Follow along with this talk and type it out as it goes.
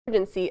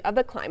urgency of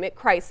the climate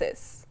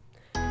crisis.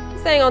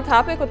 Staying on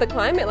topic with the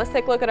climate, let's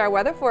take a look at our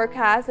weather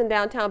forecast in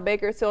downtown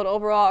Bakersfield.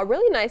 Overall, a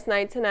really nice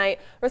night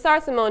tonight.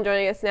 Rosar Simone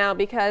joining us now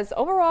because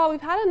overall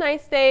we've had a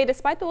nice day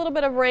despite the little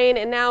bit of rain,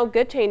 and now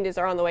good changes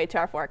are on the way to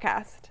our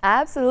forecast.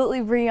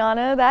 Absolutely,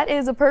 Brianna. That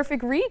is a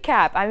perfect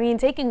recap. I mean,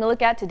 taking a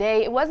look at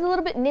today, it was a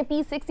little bit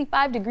nippy,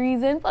 65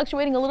 degrees in,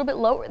 fluctuating a little bit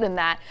lower than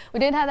that. We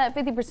did have that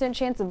 50%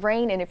 chance of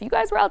rain, and if you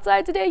guys were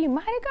outside today, you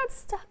might have got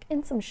stuck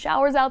in some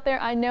showers out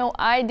there. I know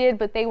I did,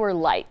 but they were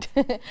light.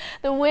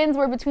 The winds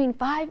were between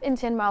 5 and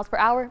 10 miles per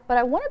hour, but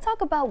I want to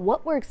talk about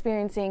what we're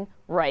experiencing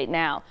right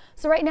now.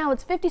 So right now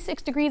it's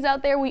 56 degrees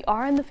out there. We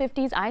are in the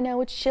 50s. I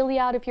know it's chilly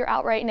out if you're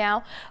out right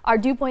now. Our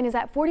dew point is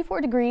at 44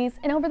 degrees,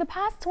 and over the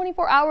past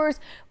 24 hours,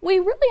 we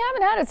really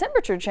haven't had a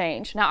temperature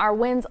change. Now our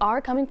winds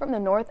are coming from the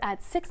north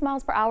at 6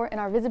 miles per hour,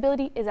 and our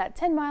visibility is at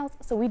 10 miles,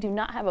 so we do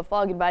not have a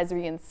fog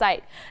advisory in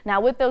sight.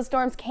 Now with those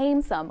storms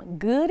came some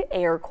good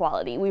air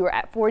quality. We were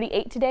at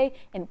 48 today,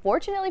 and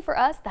fortunately for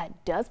us,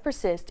 that does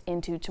persist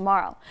into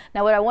tomorrow.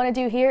 Now what I want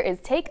to do here is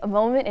take a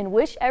moment and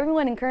wish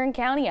everyone in Kern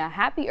County a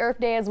happy Earth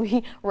Day as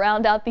we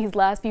round out these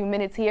last few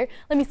minutes here.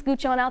 Let me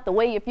scooch on out the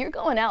way. If you're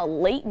going out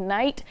late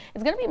night,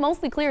 it's going to be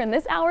mostly clear in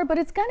this hour, but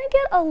it's going to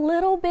get a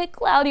little bit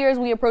cloudier as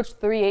we approach the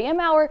 3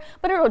 a.m. hour,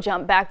 but it'll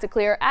jump back to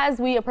clear as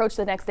we approach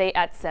the next day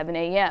at 7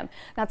 a.m.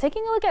 Now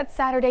taking a look at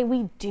Saturday,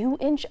 we do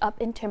inch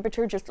up in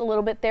temperature just a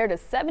little bit there to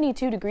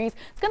 72 degrees.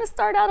 It's going to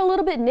start out a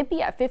little bit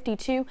nippy at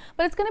 52,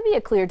 but it's going to be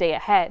a clear day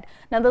ahead.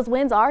 Now those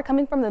winds are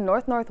coming from the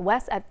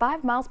north-northwest at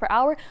 5 miles per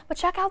hour, but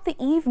check out the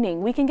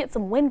evening. We can get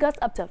some wind gusts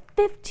up to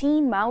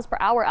 15 miles per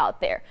hour out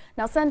there.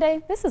 Now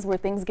Sunday, this is where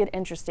things get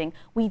interesting.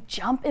 We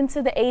jump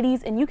into the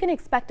 80s, and you can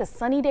expect a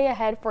sunny day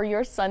ahead for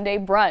your Sunday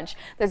brunch.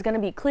 There's going to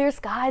be clear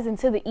skies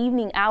into the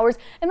evening hours,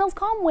 and those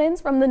calm winds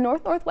from the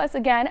north-northwest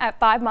again at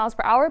 5 miles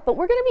per hour, but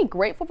we're going to be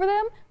grateful for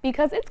them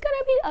because it's going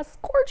to be a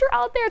scorcher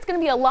out there. It's going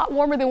to be a lot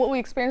warmer than what we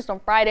experienced on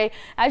Friday.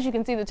 As you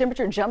can see, the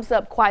temperature jumps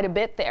up quite a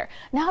bit there.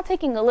 Now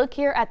taking a look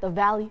here at the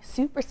Valley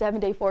Super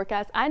 7-day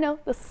forecast, I know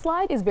the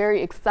slide is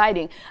very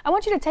exciting. I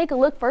want you to take a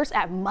look first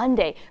at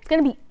Monday. It's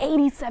going to be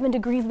 87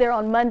 degrees there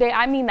on Monday.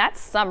 I mean, that's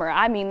summer.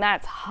 I mean,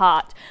 that's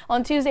hot.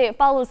 On Tuesday, it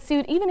follows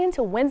suit. Even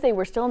into Wednesday,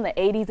 we're still in the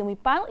 80s, and we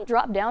finally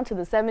drop down to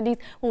the 70s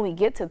when we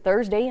get to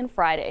Thursday and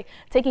Friday.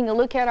 Taking a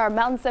look at our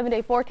Mountain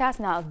 7-day forecast,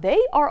 now they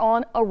are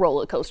on a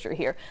roller coaster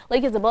here.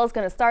 Lake Isabel is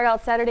going to start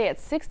out Saturday at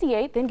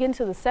 68, then get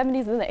into the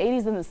 70s, then the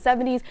 80s, then the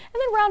 70s, and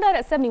then round out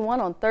at 71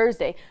 on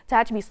Thursday.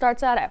 Tehachapi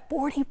starts out at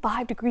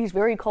 45 degrees,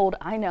 very cold,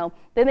 I know.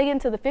 Then they get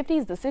into the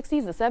 50s, the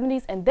 60s, the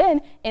 70s, and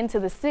then into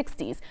the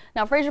 60s.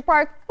 Now Fraser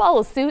Park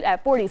follows suit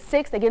at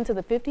 46. They get into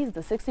the 50s,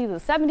 the 60s,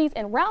 the 70s,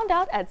 and round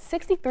out at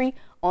 63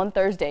 on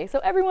Thursday. So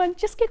everyone,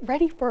 just get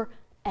ready for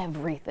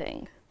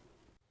everything.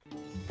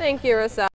 Thank you, Rosal.